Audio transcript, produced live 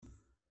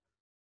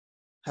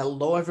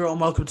Hello, everyone.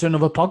 Welcome to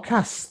another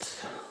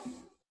podcast.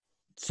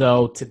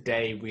 So,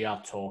 today we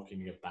are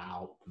talking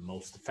about the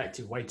most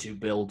effective way to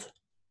build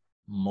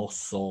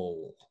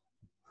muscle.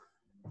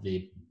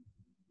 The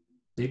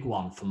big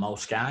one for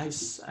most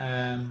guys.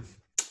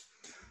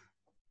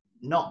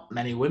 Not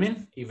many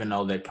women, even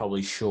though they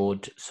probably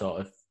should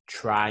sort of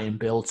try and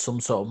build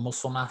some sort of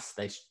muscle mass.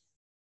 They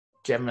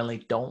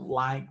generally don't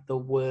like the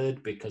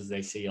word because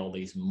they see all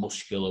these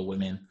muscular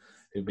women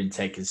who've been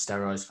taking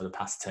steroids for the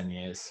past 10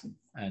 years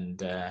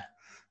and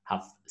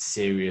have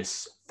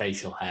serious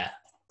facial hair,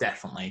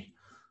 definitely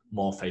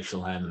more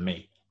facial hair than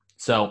me.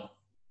 So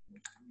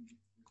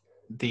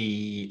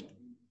the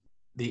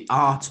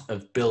art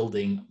of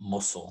building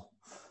muscle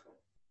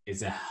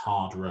is a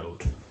hard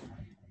road,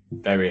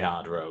 very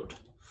hard road.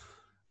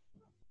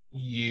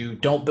 You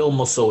don't build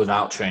muscle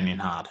without training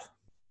hard.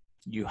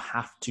 You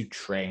have to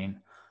train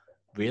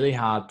really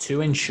hard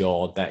to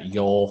ensure that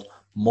your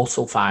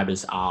muscle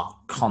fibers are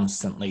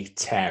constantly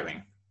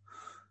tearing.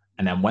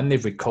 And then when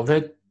they've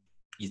recovered,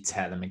 you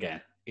tear them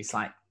again. It's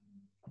like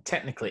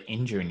technically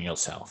injuring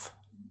yourself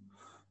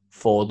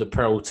for the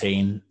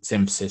protein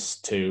synthesis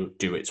to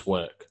do its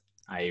work.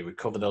 I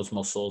recover those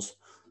muscles,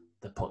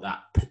 they put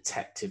that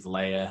protective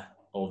layer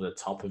over the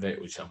top of it,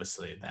 which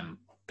obviously then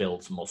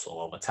builds muscle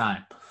over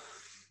time.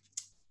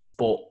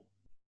 But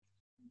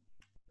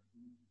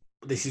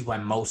this is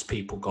when most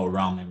people go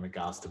wrong in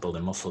regards to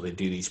building muscle. They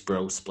do these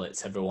bro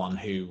splits. Everyone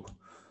who,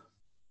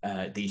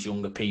 these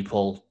younger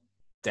people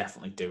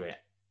definitely do it.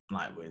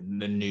 Like when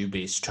the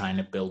newbies trying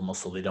to build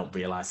muscle, they don't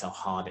realize how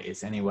hard it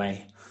is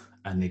anyway.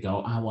 And they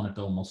go, I want to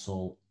build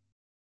muscle.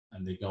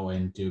 And they go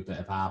in, do a bit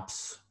of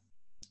abs,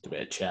 do a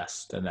bit of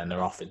chest, and then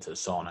they're off into the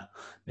sauna.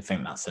 They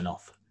think that's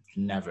enough.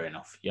 Never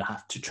enough. You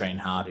have to train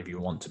hard if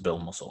you want to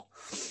build muscle.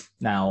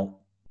 Now,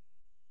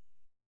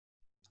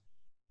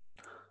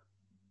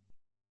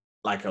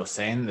 like I was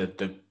saying,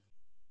 the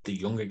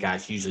younger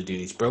guys usually do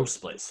these bro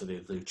splits. So they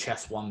do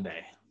chest one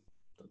day,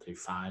 they'll do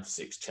 5,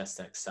 6 chest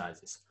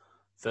exercises.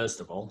 First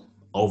of all,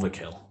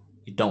 overkill.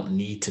 You don't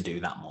need to do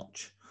that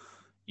much.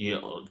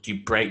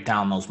 You break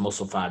down those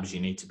muscle fibers, you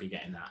need to be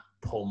getting that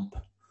pump.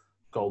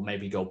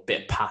 Maybe go a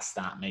bit past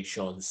that, make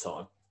sure they're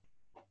sort of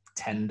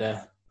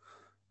tender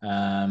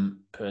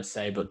per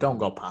se, but don't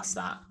go past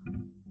that.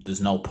 There's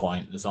no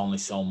point. There's only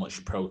so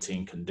much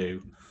protein can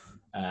do.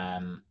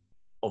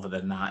 Other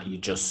than that,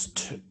 you're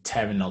just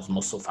tearing those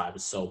muscle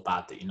fibers so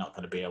bad that you're not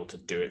going to be able to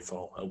do it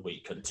for a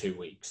week and 2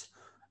 weeks.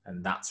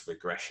 And that's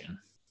regression.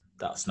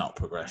 That's not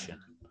progression.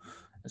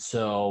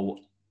 So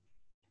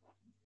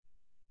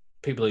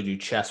people who do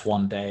chest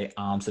one day,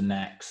 arms the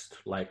next,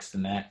 legs the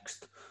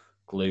next,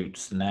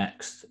 glutes the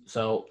next.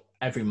 So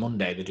every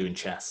Monday they're doing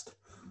chest.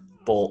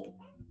 But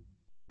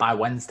by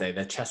Wednesday,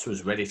 their chest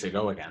was ready to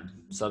go again.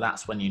 So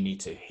that's when you need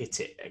to hit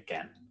it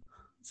again.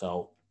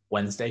 So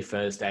Wednesday,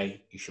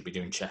 Thursday, you should be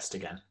doing chest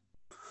again.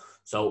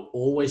 So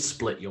always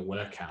split your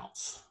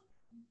workouts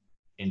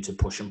into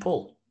push and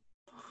pull.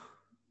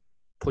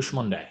 Push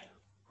Monday,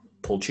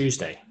 pull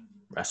Tuesday,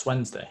 rest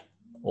Wednesday,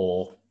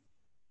 or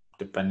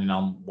depending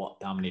on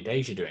how many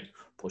days you're doing,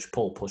 push,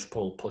 pull, push,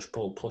 pull, push,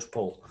 pull, push,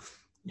 pull.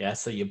 Yeah,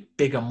 so your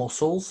bigger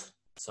muscles,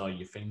 so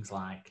your things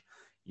like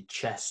your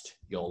chest,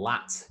 your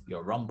lats,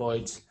 your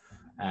rhomboids,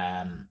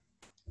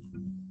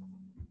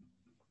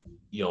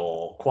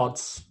 your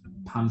quads,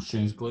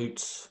 hamstrings,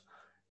 glutes,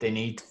 they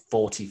need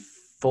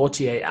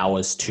 48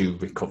 hours to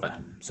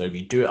recover. So if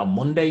you do it on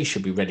Monday, you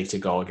should be ready to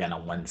go again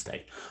on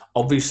Wednesday.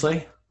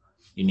 Obviously,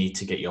 you need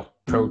to get your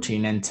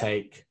protein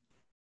intake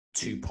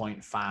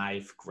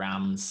 2.5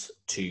 grams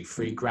to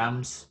 3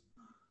 grams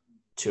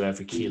to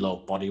every kilo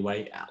of body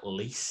weight at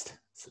least.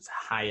 So it's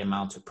a high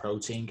amount of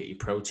protein. Get your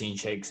protein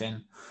shakes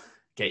in,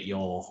 get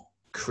your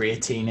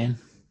creatine in,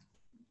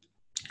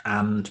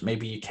 and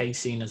maybe your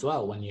casein as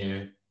well when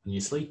you're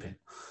sleeping.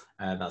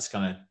 That's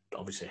going to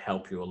obviously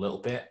help you a little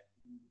bit.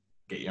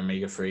 Get your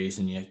omega-3s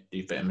and your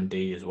vitamin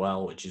D as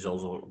well, which is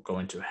also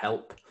going to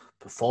help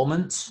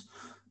performance.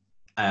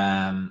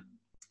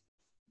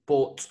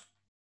 But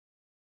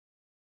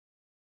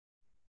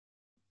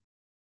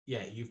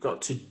yeah, you've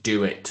got to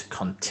do it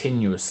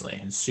continuously.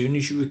 As soon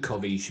as you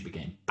recover, you should be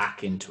getting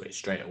back into it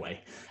straight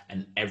away.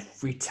 And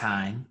every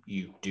time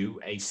you do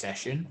a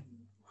session,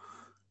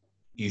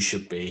 you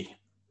should be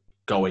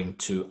going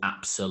to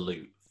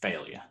absolute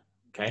failure.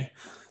 Okay.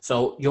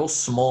 So your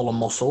smaller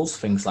muscles,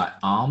 things like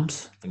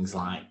arms, things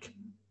like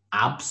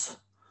abs,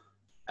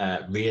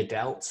 rear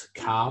delt,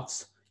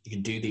 calves, you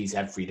can do these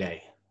every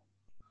day.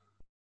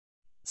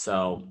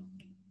 So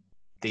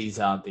these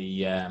are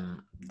the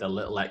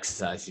little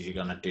exercises you're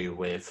going to do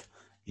with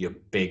your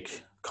big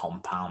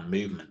compound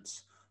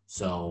movements.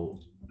 So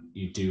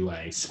you do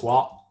a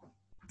squat,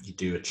 you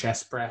do a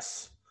chest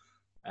press.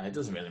 It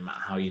doesn't really matter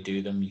how you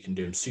do them. You can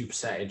do them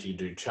supersetted, you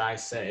do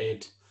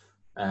trisetted.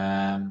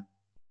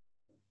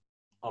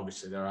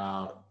 Obviously, there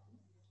are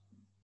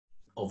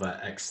other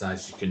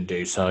exercises you can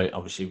do. So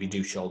obviously, if you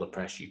do shoulder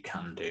press, you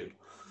can do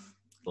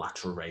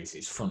lateral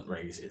raises, front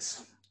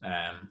raises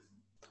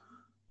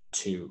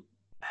to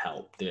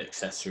help the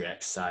accessory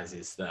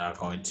exercises that are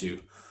going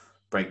to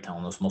break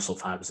down those muscle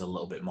fibers a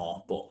little bit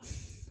more. But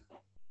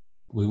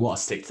we want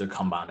to stick to the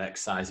compound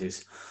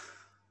exercises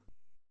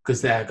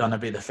because they're going to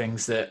be the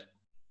things that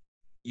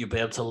you'll be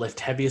able to lift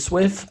heaviest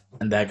with,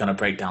 and they're going to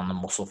break down the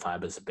muscle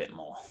fibers a bit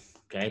more.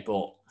 Okay,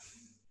 but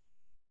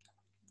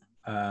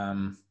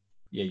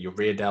your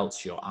rear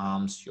delts, your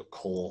arms, your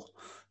core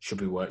should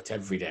be worked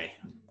every day,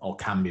 or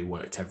can be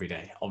worked every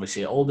day.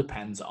 Obviously, it all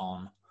depends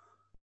on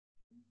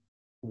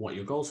what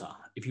your goals are.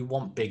 If you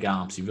want big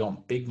arms, if you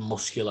want big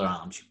muscular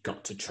arms, you've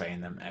got to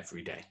train them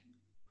every day.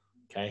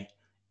 Okay.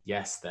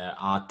 Yes, there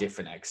are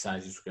different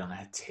exercises. We're going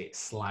to hit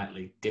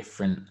slightly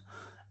different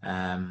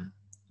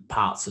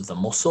parts of the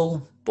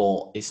muscle,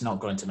 but it's not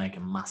going to make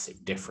a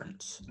massive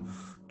difference.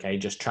 Okay.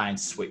 Just try and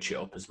switch it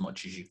up as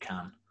much as you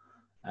can.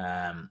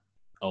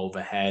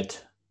 Overhead,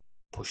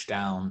 push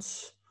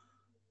downs,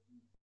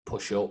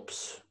 push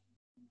ups,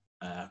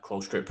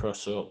 close grip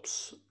press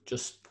ups,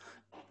 just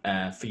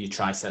for your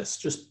triceps,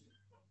 just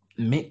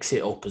mix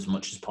it up as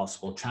much as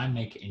possible. Try and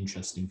make it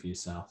interesting for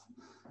yourself.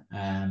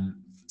 And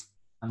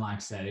like I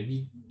said, if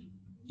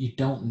you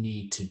don't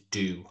need to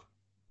do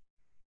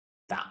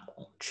that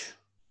much.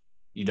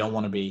 You don't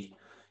want to be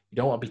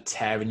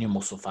tearing your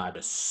muscle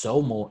fibers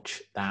so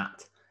much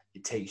that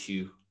it takes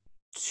you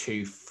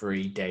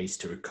 2-3 days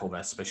to recover,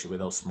 especially with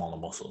those smaller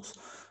muscles.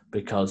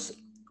 Because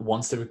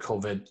once they're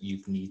recovered,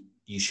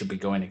 you should be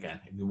going again.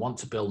 If you want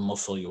to build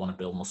muscle, you want to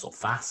build muscle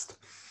fast.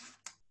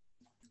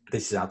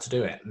 This is how to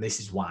do it. And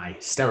this is why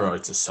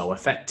steroids are so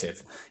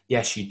effective.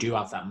 Yes, you do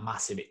have that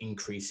massive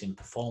increase in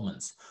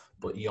performance,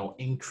 but your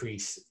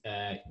increase,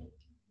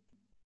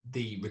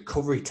 the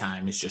recovery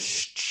time is just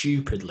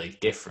stupidly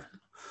different.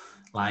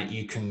 Like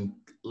you can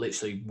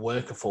literally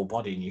work a full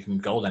body and you can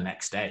go the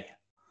next day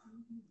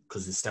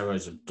because the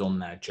steroids have done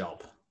their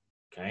job.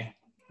 Okay.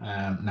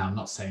 Now I'm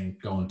not saying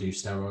go and do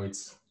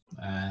steroids.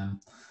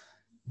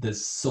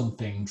 There's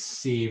something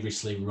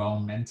seriously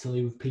wrong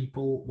mentally with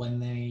people when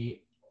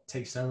they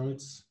take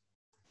steroids.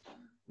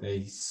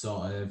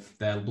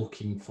 They're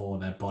looking for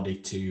their body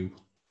to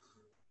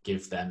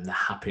give them the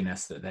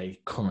happiness that they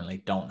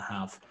currently don't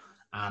have.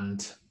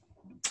 And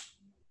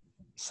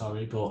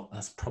sorry, but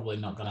that's probably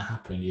not going to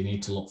happen. You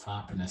need to look for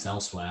happiness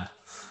elsewhere,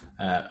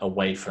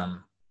 away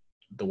from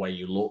the way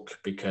you look,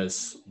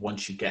 because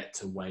once you get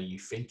to where you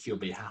think you'll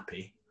be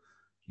happy,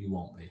 you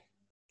won't be.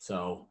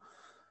 So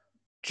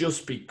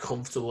just be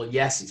comfortable.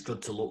 Yes, it's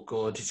good to look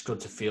good. It's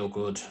good to feel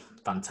good.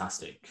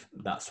 Fantastic.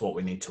 That's what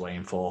we need to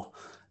aim for.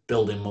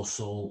 Building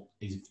muscle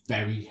is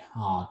very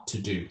hard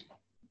to do.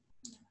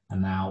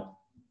 And now,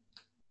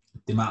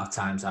 the amount of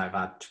times I've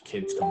had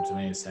kids come to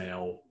me and say,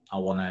 oh, I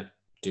want to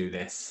do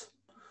this.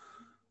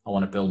 I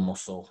want to build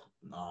muscle.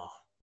 No,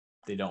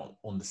 they don't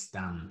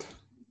understand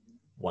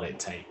what it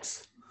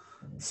takes.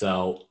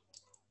 So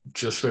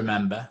just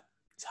remember,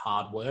 it's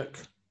hard work.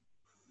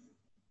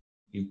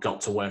 You've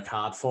got to work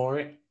hard for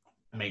it.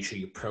 Make sure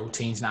your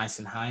protein's nice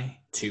and high,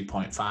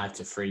 2.5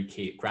 to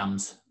 3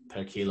 grams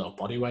per kilo of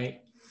body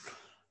weight.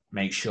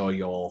 Make sure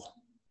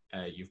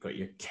you've got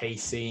your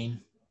casein,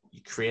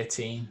 your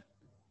creatine,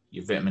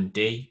 your vitamin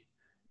D,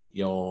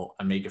 your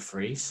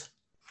omega-3s.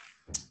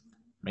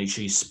 Make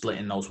sure you're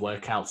splitting those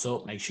workouts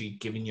up. Make sure you're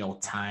giving your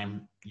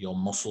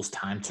muscles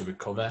time to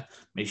recover.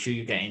 Make sure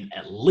you're getting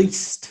at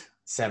least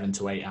 7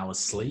 to 8 hours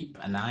sleep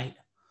a night.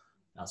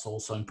 That's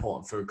also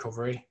important for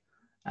recovery.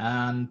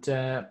 And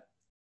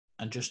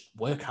just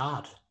work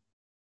hard.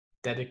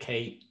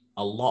 Dedicate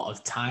a lot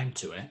of time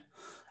to it.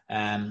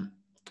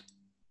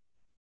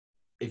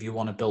 If you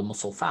want to build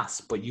muscle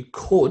fast, but you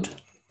could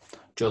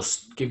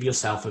just give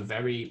yourself a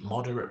very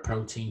moderate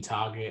protein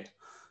target,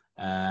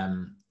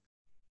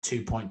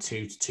 2.2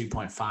 to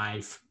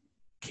 2.5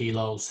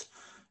 kilos,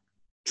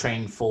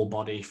 train full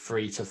body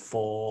 3 to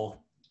 4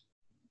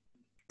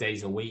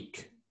 days a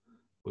week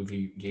with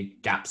your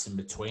gaps in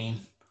between.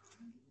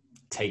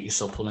 Take your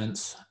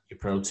supplements, your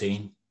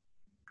protein,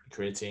 your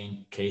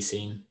creatine,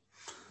 casein,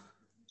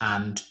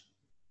 and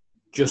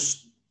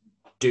just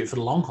do it for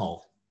the long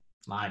haul.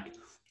 Like,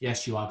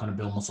 yes, you are going to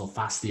build muscle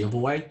fast the other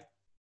way,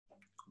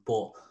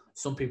 but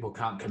some people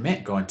can't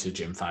commit going to the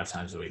gym 5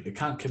 times a week. They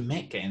can't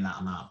commit getting that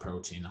amount of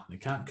protein on. They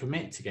can't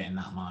commit to getting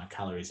that amount of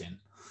calories in.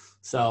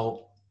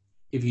 So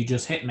if you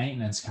just hit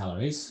maintenance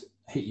calories,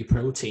 hit your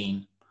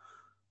protein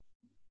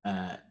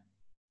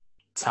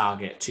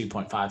target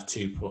 2.2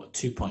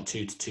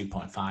 to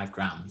 2.5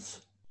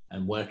 grams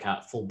and work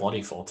out full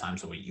body 4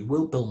 times a week, you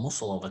will build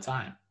muscle over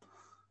time.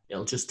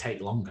 It'll just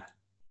take longer.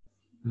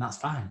 And that's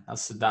fine.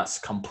 That's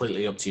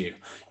completely up to you.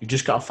 You've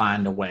just got to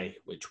find a way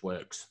which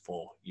works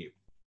for you.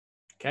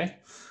 Okay?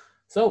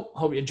 So,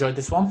 hope you enjoyed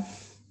this one.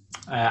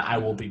 I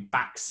will be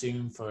back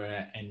soon for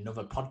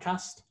another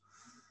podcast.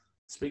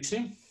 Speak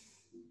soon.